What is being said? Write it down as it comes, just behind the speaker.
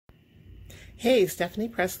Hey, Stephanie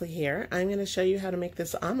Presley here. I'm going to show you how to make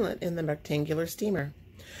this omelet in the rectangular steamer.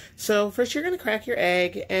 So first you're going to crack your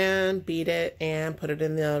egg and beat it and put it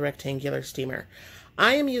in the rectangular steamer.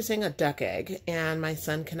 I am using a duck egg and my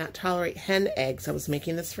son cannot tolerate hen eggs. I was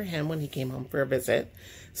making this for him when he came home for a visit.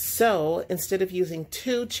 So instead of using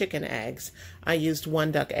 2 chicken eggs, I used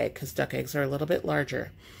 1 duck egg because duck eggs are a little bit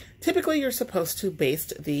larger. Typically you're supposed to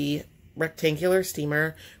baste the rectangular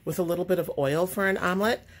steamer with a little bit of oil for an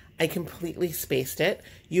omelet. I completely spaced it.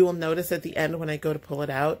 You will notice at the end when I go to pull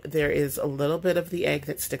it out, there is a little bit of the egg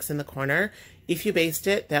that sticks in the corner. If you baste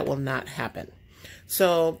it, that will not happen.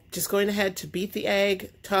 So just going ahead to beat the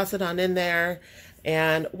egg, toss it on in there,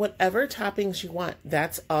 and whatever toppings you want,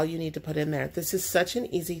 that's all you need to put in there. This is such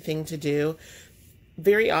an easy thing to do.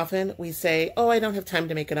 Very often we say, oh, I don't have time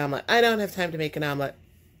to make an omelet. I don't have time to make an omelet.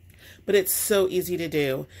 But it's so easy to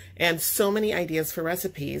do, and so many ideas for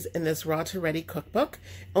recipes in this raw to ready cookbook.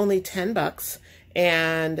 Only $10,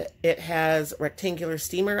 and it has rectangular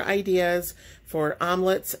steamer ideas for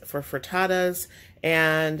omelets, for frittatas,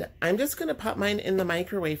 and I'm just going to pop mine in the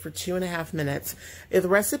microwave for 2.5 minutes. The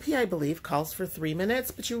recipe, I believe, calls for 3 minutes,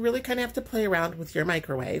 but you really kind of have to play around with your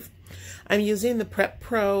microwave. I'm using the Prep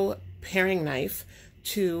Pro paring knife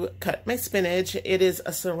to cut my spinach. It is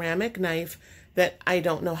a ceramic knife that I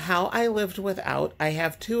don't know how I lived without. I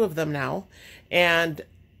have 2 of them now, and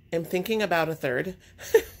I'm thinking about a 3rd,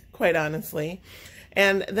 quite honestly.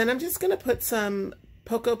 And then I'm just going to put some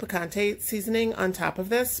poco picante seasoning on top of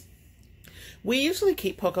this. We usually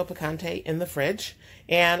keep poco picante in the fridge,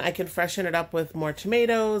 and I can freshen it up with more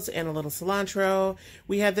tomatoes and a little cilantro.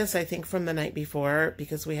 We had this, I think, from the night before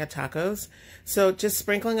because we had tacos. So just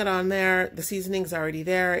sprinkling it on there. The seasoning's already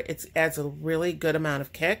there. It adds a really good amount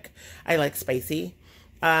of kick. I like spicy.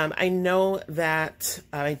 I know that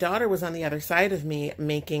my daughter was on the other side of me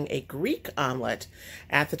making a Greek omelet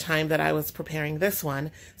at the time that I was preparing this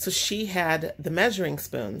one. So she had the measuring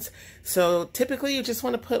spoons. So typically you just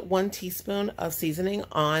want to put 1 teaspoon of seasoning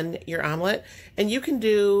on your omelet. And you can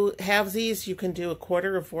do halvesies. You can do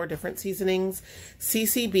 1/4 of 4 different seasonings.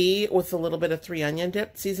 CCB with a little bit of 3 onion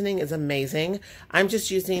dip seasoning is amazing. I'm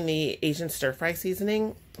just using the Asian stir fry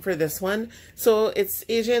seasoning for this one. So it's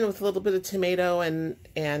Asian with a little bit of tomato and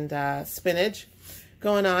spinach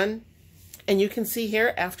going on. And you can see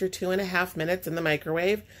here after 2.5 minutes in the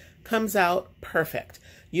microwave, comes out perfect.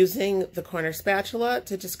 Using the corner spatula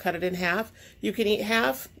to just cut it in half. You can eat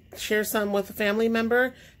half, share some with a family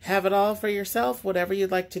member, have it all for yourself, whatever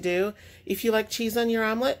you'd like to do. If you like cheese on your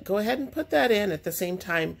omelet, go ahead and put that in at the same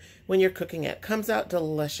time when you're cooking it. Comes out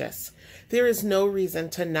delicious. There is no reason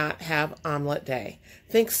to not have omelet day.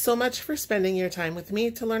 Thanks so much for spending your time with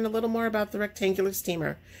me to learn a little more about the rectangular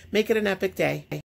steamer. Make it an epic day.